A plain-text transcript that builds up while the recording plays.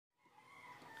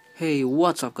Hey,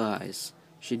 what's up guys?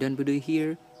 Xiaomi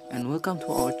here and welcome to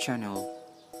our channel.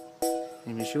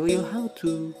 I'm going to show you how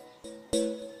to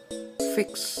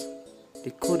fix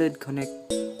decoded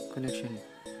connection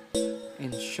in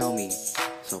Xiaomi.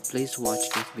 So please watch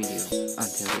this video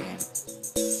until the end.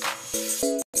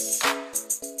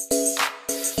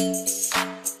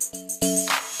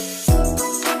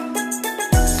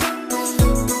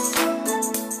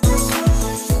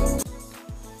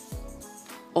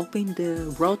 Open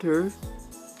the router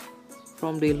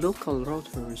from the local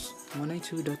routers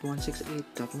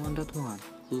 192.168.1.1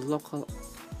 local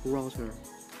router.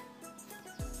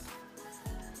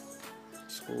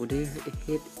 So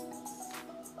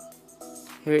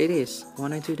here it is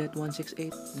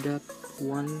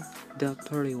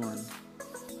 192.168.1.31.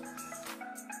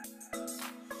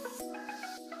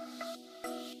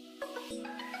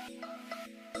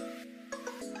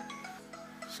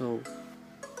 So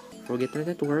forget the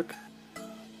network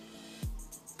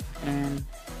and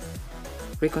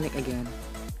reconnect again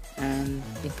and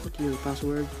input your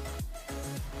password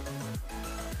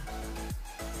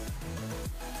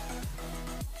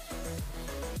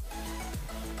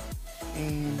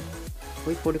and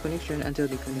wait for the connection until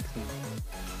the connecting.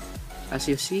 As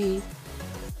you see,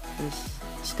 it's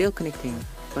still connecting,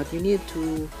 but you need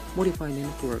to modify the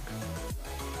network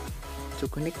to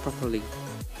connect properly.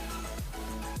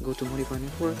 Go to modify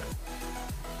network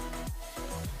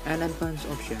and advanced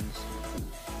options.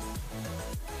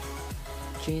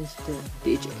 Change the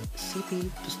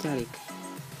DHCP to static.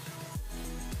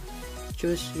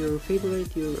 Choose your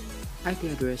favorite IP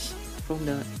address from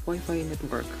the Wi-Fi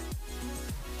network.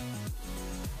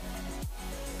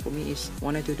 For me is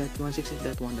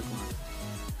 192.168.1.1.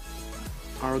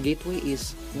 Our gateway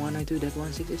is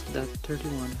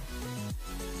 192.168.31.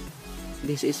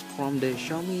 This is from the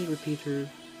Xiaomi Repeater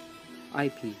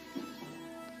IP.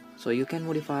 So you can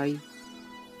modify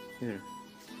here.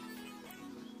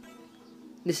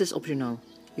 This is optional.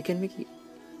 You can make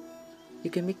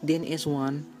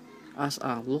DNS1 as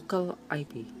a local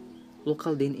IP,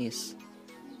 local DNS,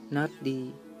 not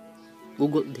the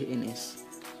Google DNS.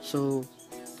 So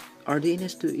our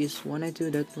DNS2 is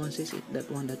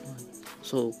 192.168.1.1.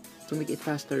 So to make it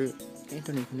faster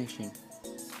internet connection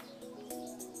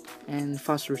and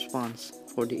fast response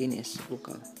for DNS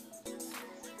local.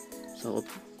 So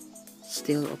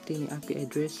still obtaining IP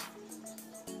address.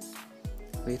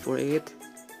 Wait for it.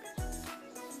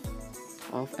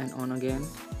 Off and on again.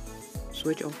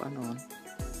 Switch off and on.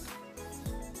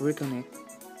 Reconnect.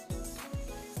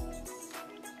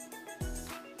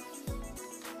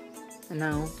 And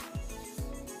now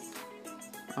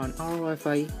on our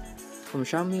Wi-Fi from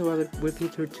Xiaomi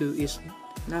Repeater 2 is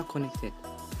now connected.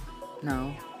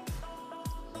 Now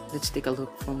let's take a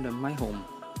look from the My Home.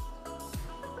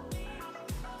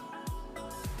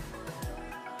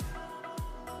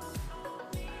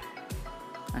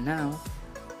 And now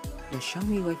the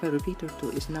Xiaomi Wi-Fi Repeater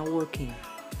 2 is now working.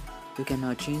 You can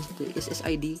now change the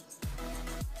SSID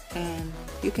and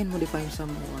you can modify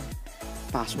some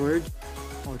password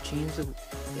or change the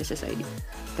SSID.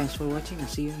 Thanks for watching and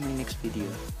see you in my next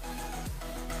video.